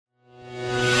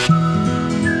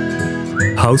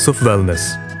House of Wellness,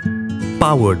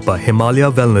 powered by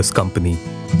Himalaya Wellness Company.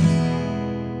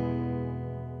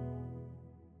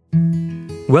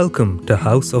 Welcome to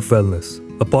House of Wellness,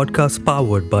 a podcast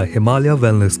powered by Himalaya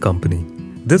Wellness Company.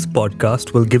 This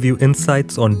podcast will give you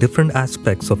insights on different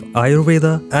aspects of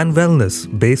Ayurveda and wellness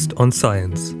based on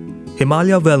science.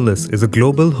 Himalaya Wellness is a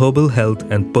global herbal health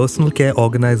and personal care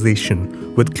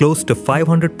organization with close to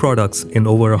 500 products in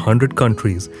over 100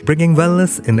 countries, bringing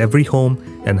wellness in every home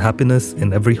and happiness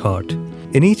in every heart.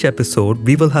 In each episode,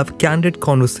 we will have candid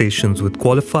conversations with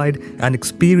qualified and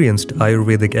experienced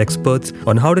Ayurvedic experts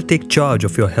on how to take charge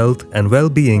of your health and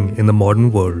well-being in the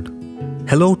modern world.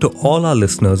 Hello to all our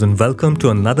listeners and welcome to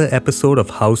another episode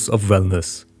of House of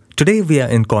Wellness. Today we are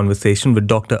in conversation with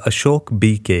Dr. Ashok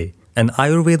BK, an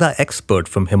Ayurveda expert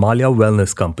from Himalaya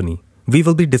Wellness Company. We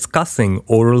will be discussing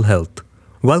oral health.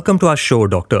 Welcome to our show,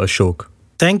 Dr. Ashok.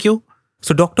 Thank you.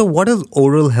 So, Doctor, what does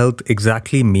oral health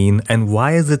exactly mean and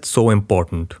why is it so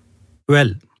important?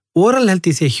 Well, oral health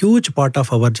is a huge part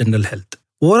of our general health.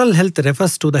 Oral health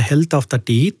refers to the health of the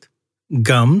teeth,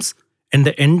 gums, and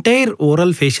the entire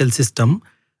oral facial system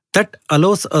that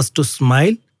allows us to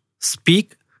smile,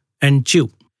 speak, and chew.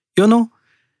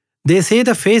 They say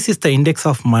the face is the index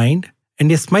of mind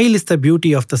and a smile is the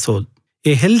beauty of the soul.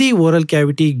 A healthy oral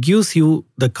cavity gives you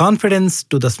the confidence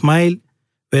to the smile,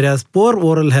 whereas poor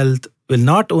oral health will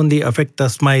not only affect the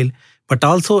smile but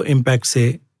also impacts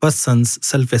a person's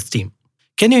self-esteem.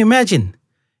 Can you imagine?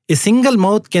 A single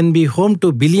mouth can be home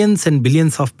to billions and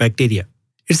billions of bacteria.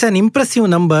 It's an impressive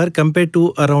number compared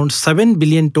to around 7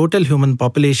 billion total human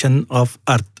population of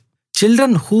Earth.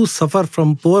 Children who suffer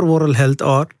from poor oral health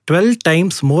are 12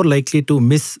 times more likely to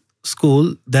miss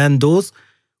school than those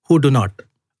who do not.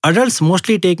 Adults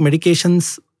mostly take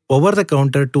medications over the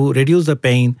counter to reduce the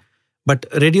pain but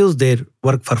reduce their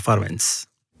work performance.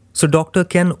 So, Doctor,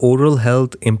 can oral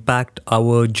health impact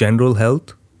our general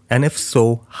health? And if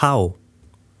so, how?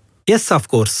 Yes, of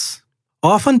course.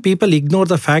 Often people ignore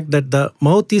the fact that the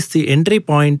mouth is the entry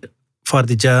point for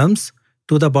the germs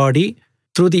to the body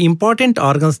through the important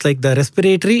organs like the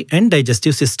respiratory and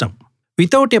digestive system.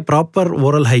 Without a proper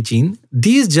oral hygiene,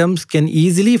 these germs can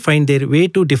easily find their way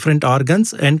to different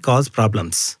organs and cause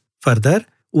problems. Further,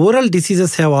 oral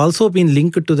diseases have also been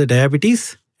linked to the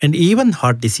diabetes and even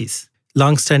heart disease.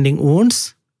 Long-standing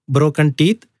wounds, broken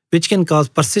teeth, which can cause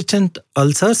persistent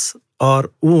ulcers or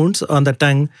wounds on the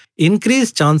tongue,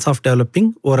 increase chance of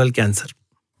developing oral cancer.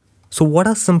 So, what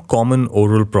are some common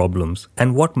oral problems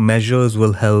and what measures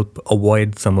will help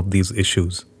avoid some of these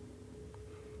issues?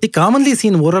 The commonly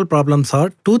seen oral problems are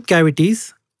tooth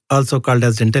cavities, also called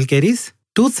as dental caries,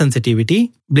 tooth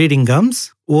sensitivity, bleeding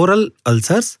gums, oral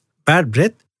ulcers, bad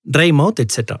breath, dry mouth,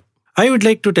 etc. I would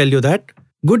like to tell you that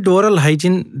good oral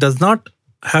hygiene does not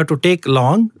have to take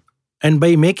long, and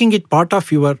by making it part of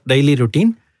your daily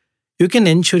routine, you can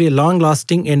ensure a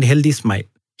long-lasting and healthy smile.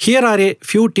 Here are a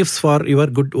few tips for your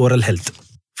good oral health.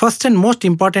 First and most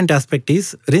important aspect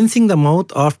is rinsing the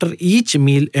mouth after each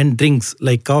meal and drinks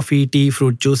like coffee, tea,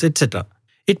 fruit juice, etc.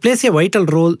 It plays a vital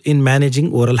role in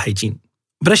managing oral hygiene.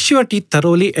 Brush your teeth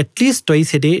thoroughly at least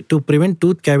twice a day to prevent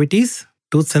tooth cavities,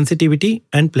 tooth sensitivity,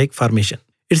 and plaque formation.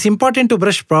 It's important to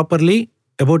brush properly,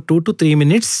 about 2 to 3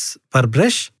 minutes per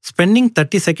brush, spending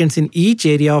 30 seconds in each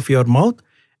area of your mouth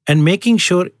and making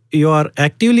sure you are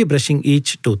actively brushing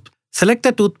each tooth. Select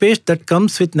a toothpaste that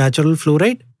comes with natural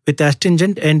fluoride with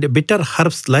astringent and bitter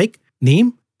herbs like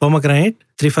neem, pomegranate,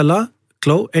 triphala,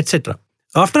 clove, etc.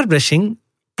 After brushing,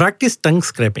 practice tongue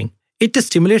scraping. It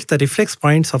stimulates the reflex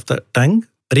points of the tongue,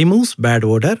 removes bad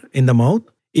odor in the mouth,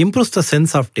 improves the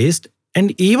sense of taste,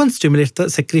 and even stimulates the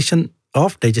secretion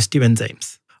of digestive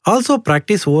enzymes. Also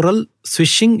practice oral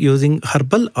swishing using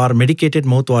herbal or medicated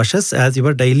mouthwashes as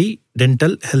your daily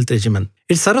dental health regimen.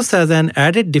 It serves as an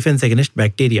added defense against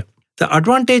bacteria. The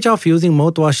advantage of using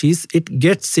mouthwash is it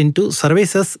gets into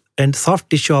surfaces and soft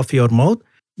tissue of your mouth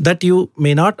that you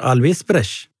may not always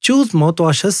brush. Choose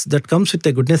mouthwashes that comes with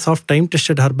the goodness of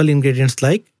time-tested herbal ingredients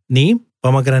like neem,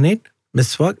 pomegranate,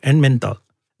 miswak, and menthol.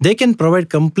 They can provide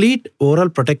complete oral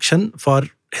protection for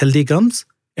healthy gums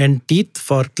and teeth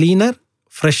for cleaner,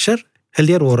 fresher,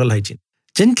 healthier oral hygiene.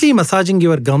 Gently massaging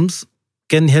your gums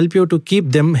can help you to keep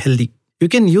them healthy. You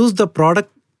can use the product,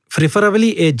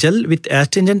 preferably a gel with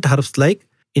astringent herbs like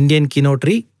Indian quinoa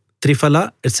tree,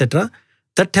 triphala, etc.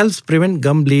 that helps prevent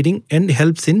gum bleeding and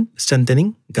helps in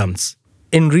strengthening gums.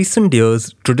 In recent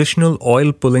years, traditional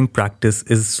oil pulling practice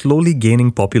is slowly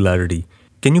gaining popularity.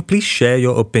 Can you please share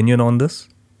your opinion on this?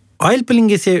 Oil pulling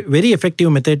is a very effective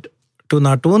method to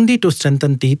not only to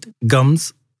strengthen teeth,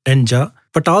 gums, and jaw,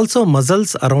 but also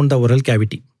muscles around the oral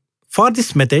cavity. For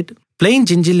this method, plain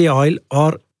gingerly oil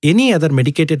or any other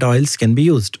medicated oils can be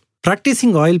used.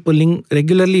 Practicing oil pulling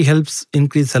regularly helps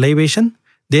increase salivation,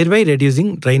 thereby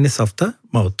reducing dryness of the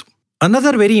mouth.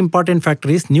 Another very important factor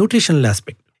is nutritional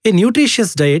aspect. A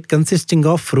nutritious diet consisting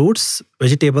of fruits,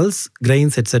 vegetables,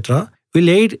 grains, etc. will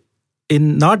aid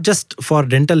in not just for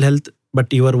dental health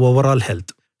but your overall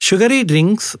health. Sugary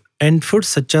drinks and foods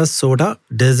such as soda,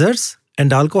 desserts,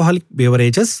 and alcoholic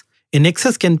beverages in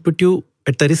excess can put you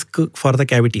at the risk for the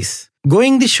cavities.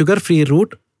 Going the sugar-free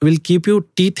route will keep your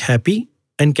teeth happy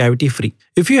and cavity-free.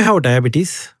 If you have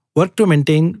diabetes, work to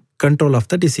maintain control of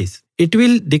the disease. It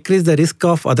will decrease the risk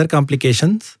of other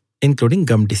complications, including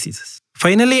gum diseases.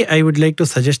 Finally, I would like to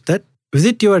suggest that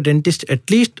visit your dentist at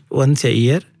least once a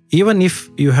year, even if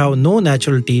you have no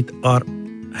natural teeth or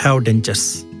have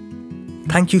dentures.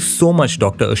 Thank you so much,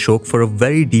 Dr. Ashok, for a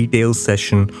very detailed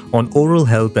session on oral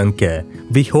health and care.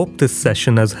 We hope this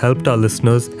session has helped our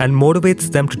listeners and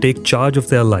motivates them to take charge of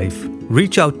their life.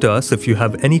 Reach out to us if you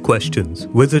have any questions.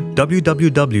 Visit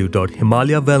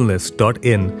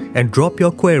www.himalayawellness.in and drop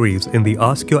your queries in the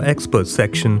Ask Your Expert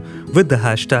section with the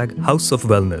hashtag House of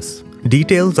Wellness.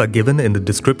 Details are given in the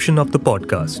description of the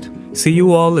podcast. See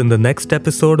you all in the next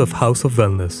episode of House of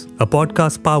Wellness, a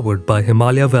podcast powered by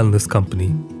Himalaya Wellness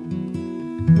Company.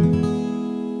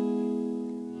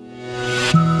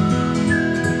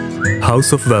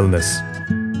 House of Wellness,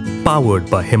 powered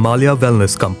by Himalaya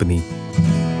Wellness Company.